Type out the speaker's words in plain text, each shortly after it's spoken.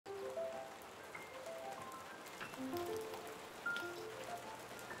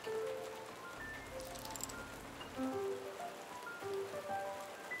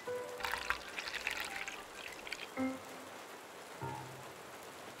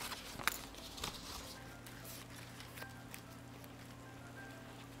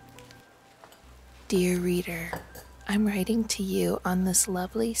Dear reader, I'm writing to you on this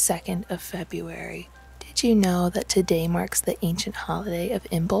lovely 2nd of February. Did you know that today marks the ancient holiday of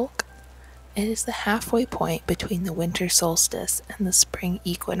Imbolc? It is the halfway point between the winter solstice and the spring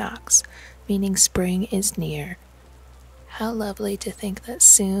equinox, meaning spring is near. How lovely to think that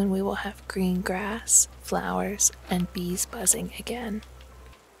soon we will have green grass, flowers, and bees buzzing again.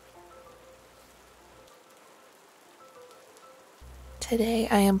 Today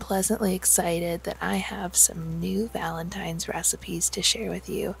I am pleasantly excited that I have some new Valentine's recipes to share with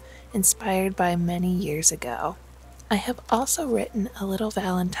you, inspired by many years ago. I have also written a little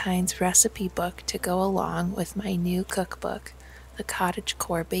Valentine's recipe book to go along with my new cookbook, the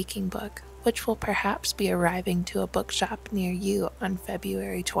Cottagecore Baking Book, which will perhaps be arriving to a bookshop near you on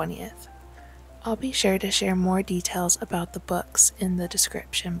February 20th. I'll be sure to share more details about the books in the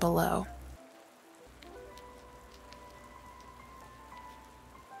description below.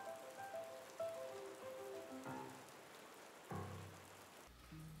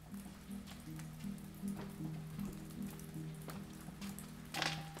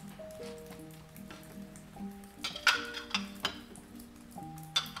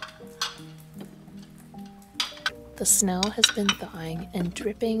 The snow has been thawing and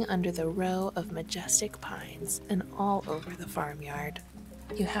dripping under the row of majestic pines and all over the farmyard.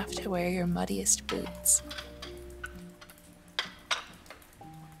 You have to wear your muddiest boots.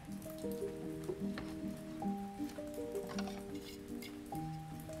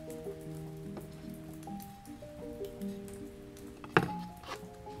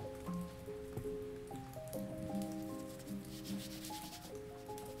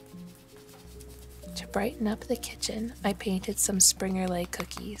 To brighten up the kitchen, I painted some springerle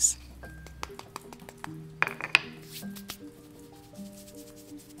cookies.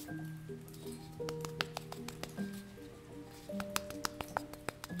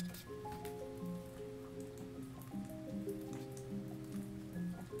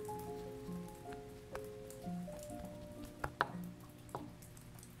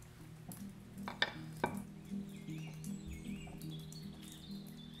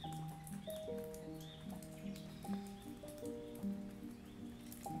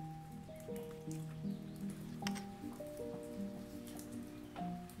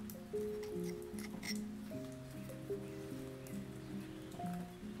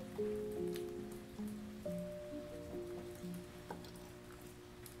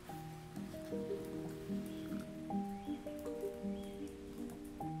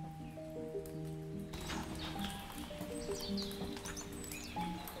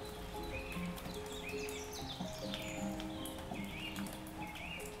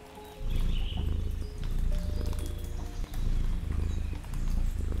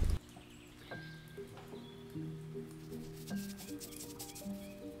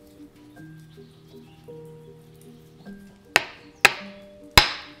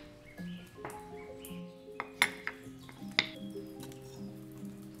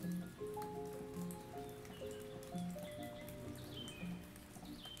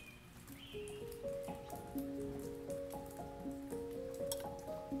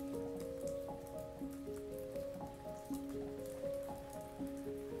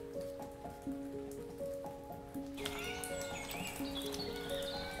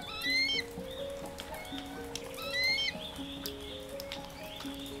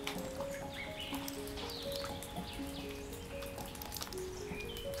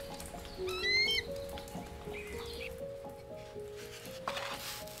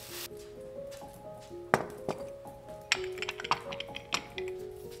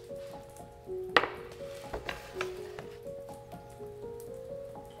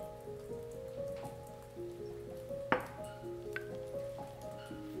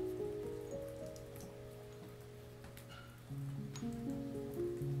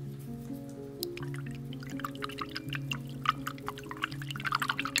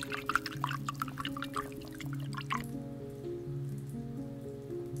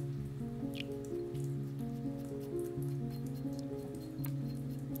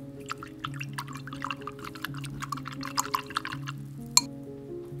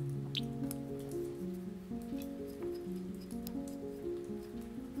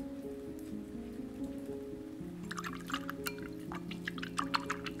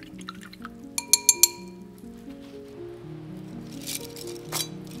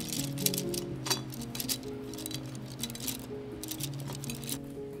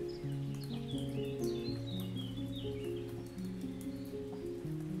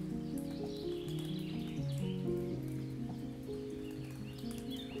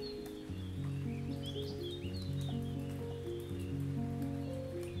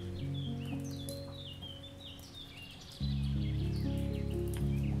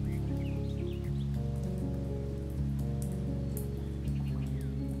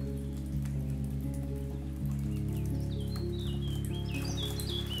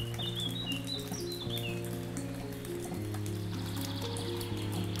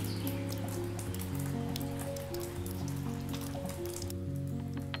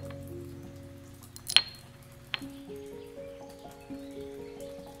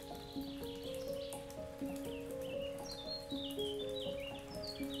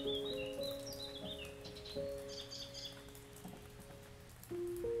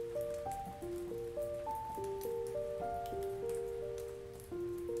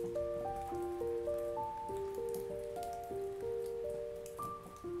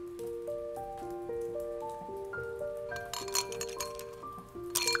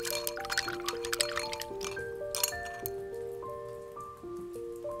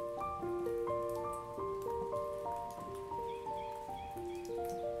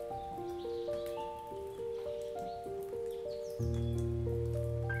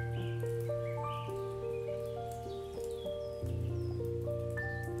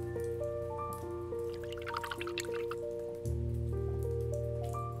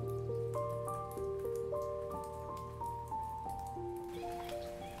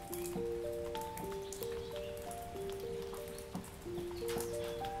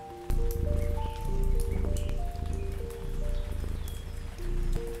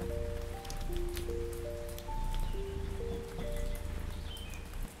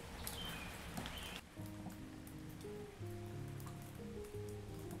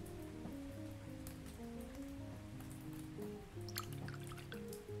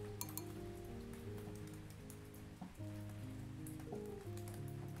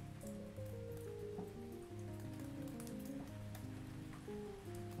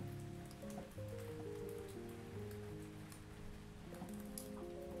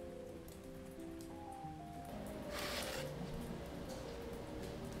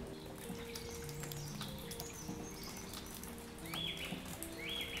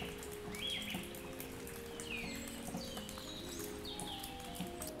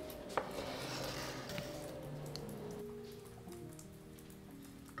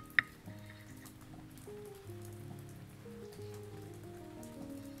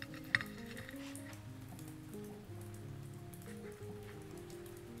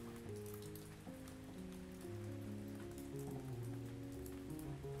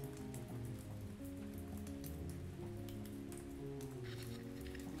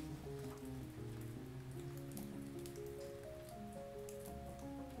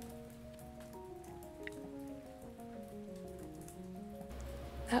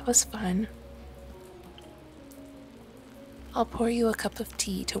 That was fun. I'll pour you a cup of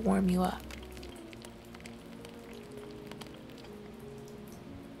tea to warm you up.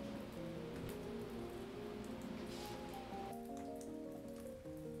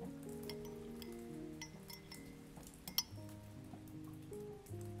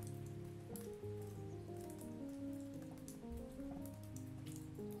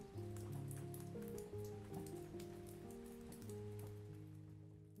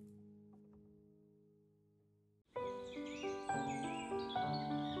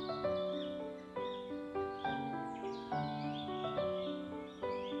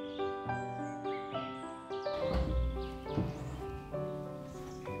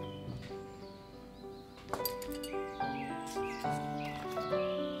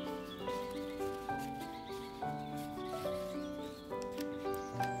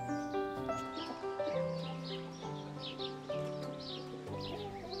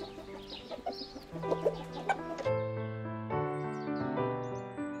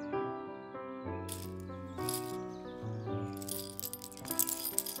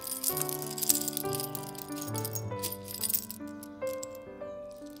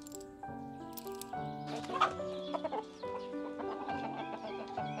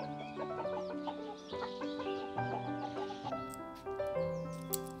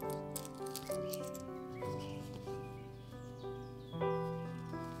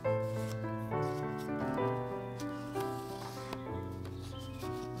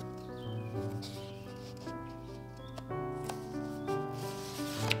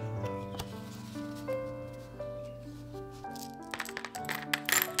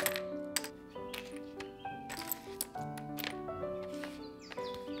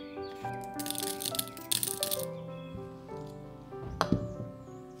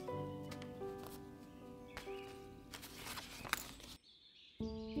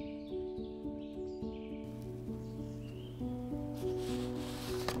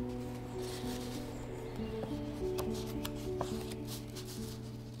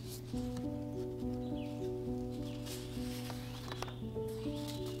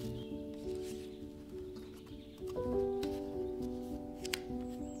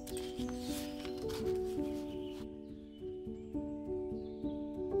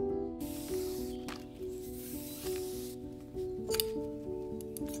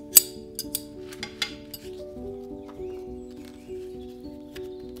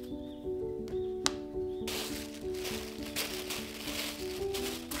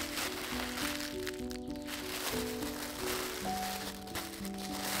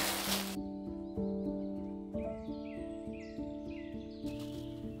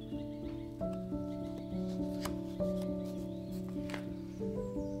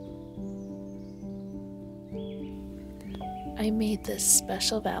 I made this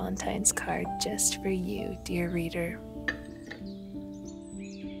special Valentine's card just for you, dear reader.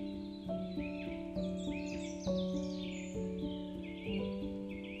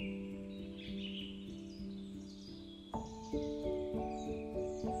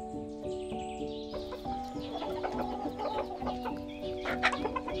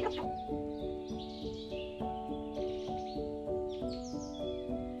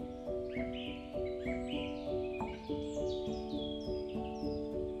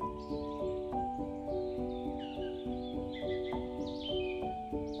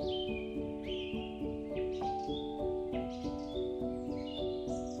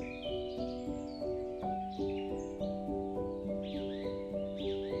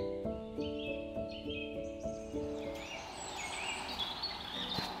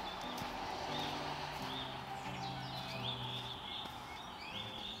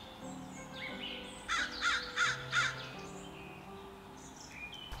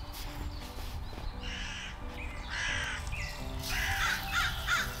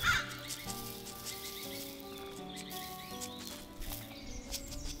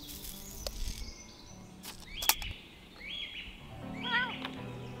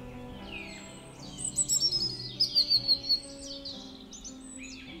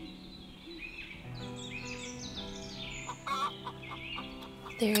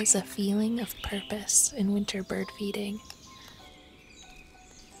 There is a feeling of purpose in winter bird feeding.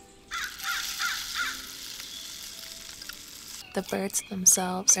 The birds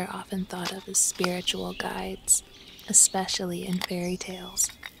themselves are often thought of as spiritual guides, especially in fairy tales.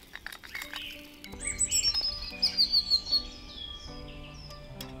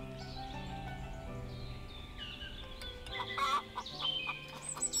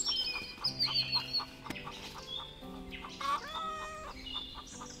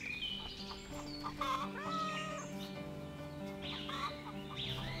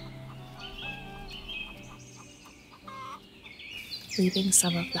 Leaving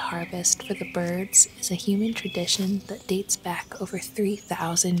some of the harvest for the birds is a human tradition that dates back over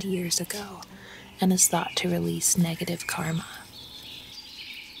 3,000 years ago and is thought to release negative karma.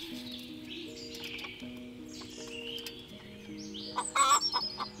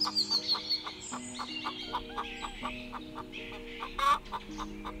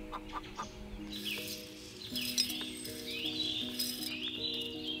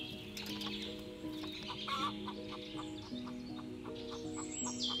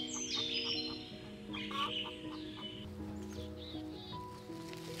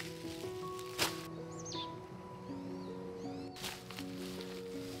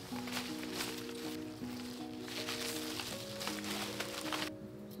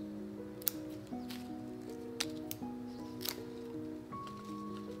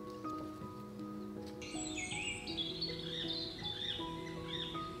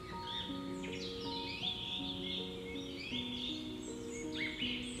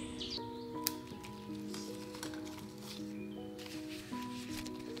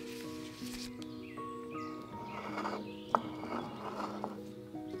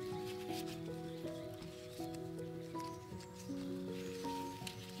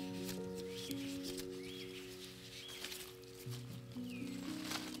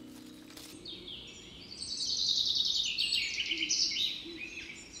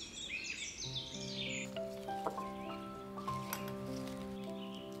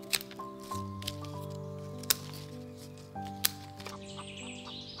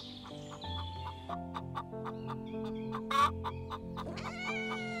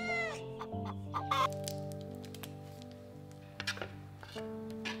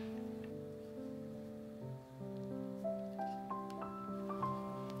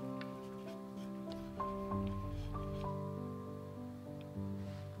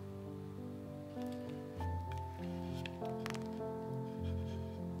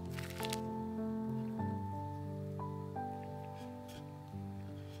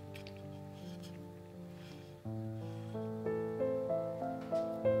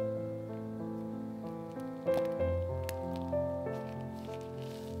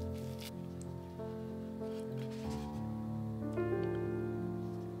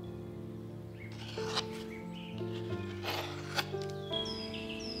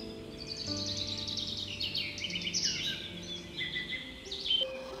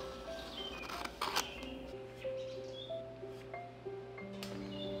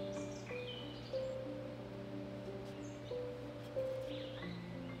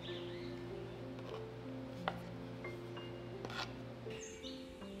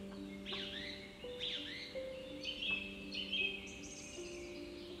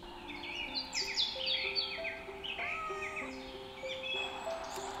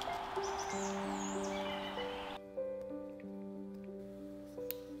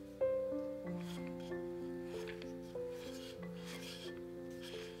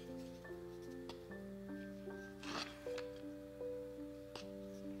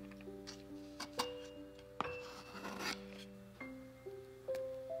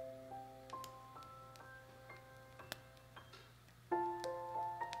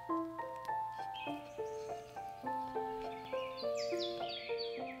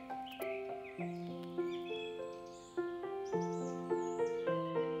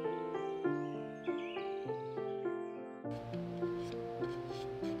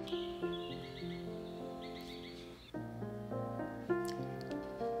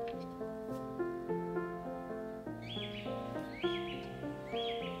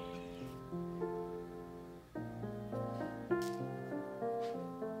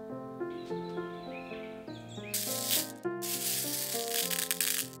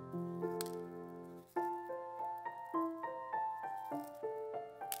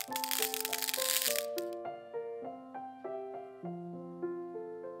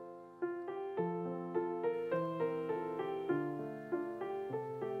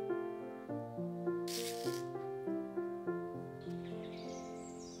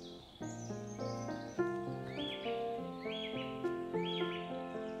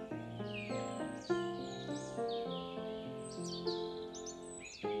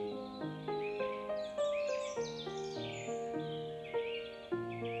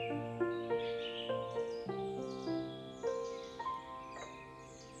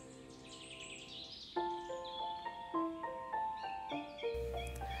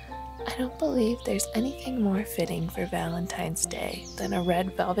 I don't believe there's anything more fitting for Valentine's Day than a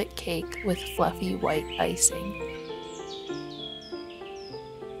red velvet cake with fluffy white icing.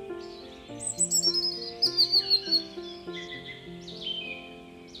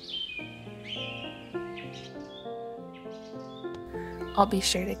 I'll be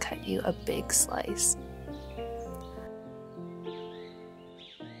sure to cut you a big slice.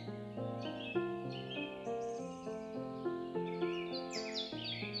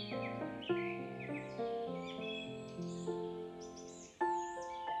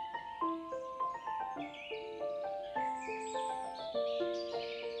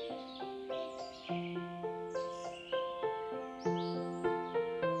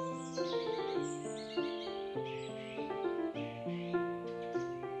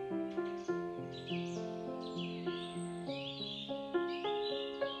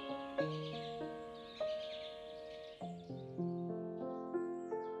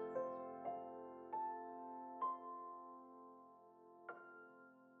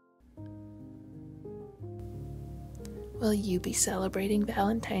 Will you be celebrating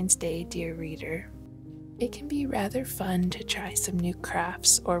Valentine's Day, dear reader? It can be rather fun to try some new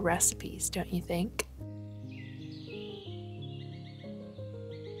crafts or recipes, don't you think?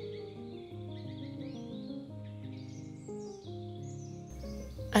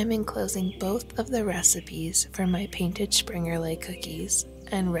 I'm enclosing both of the recipes for my painted springerle cookies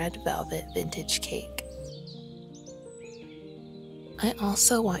and red velvet vintage cake. I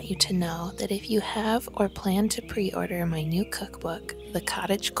also want you to know that if you have or plan to pre-order my new cookbook, the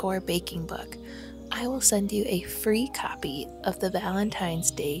Cottagecore Baking Book, I will send you a free copy of the Valentine's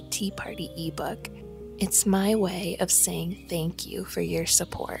Day Tea Party ebook. It's my way of saying thank you for your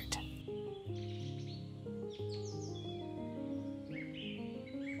support.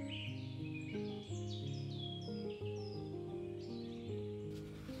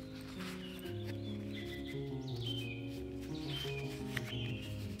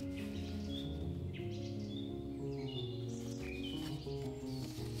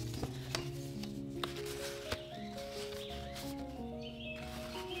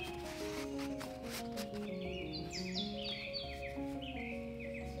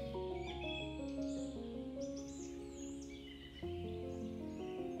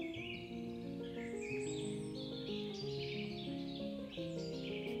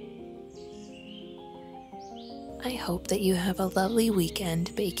 I hope that you have a lovely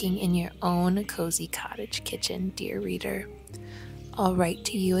weekend baking in your own cozy cottage kitchen, dear reader. I'll write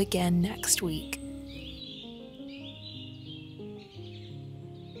to you again next week.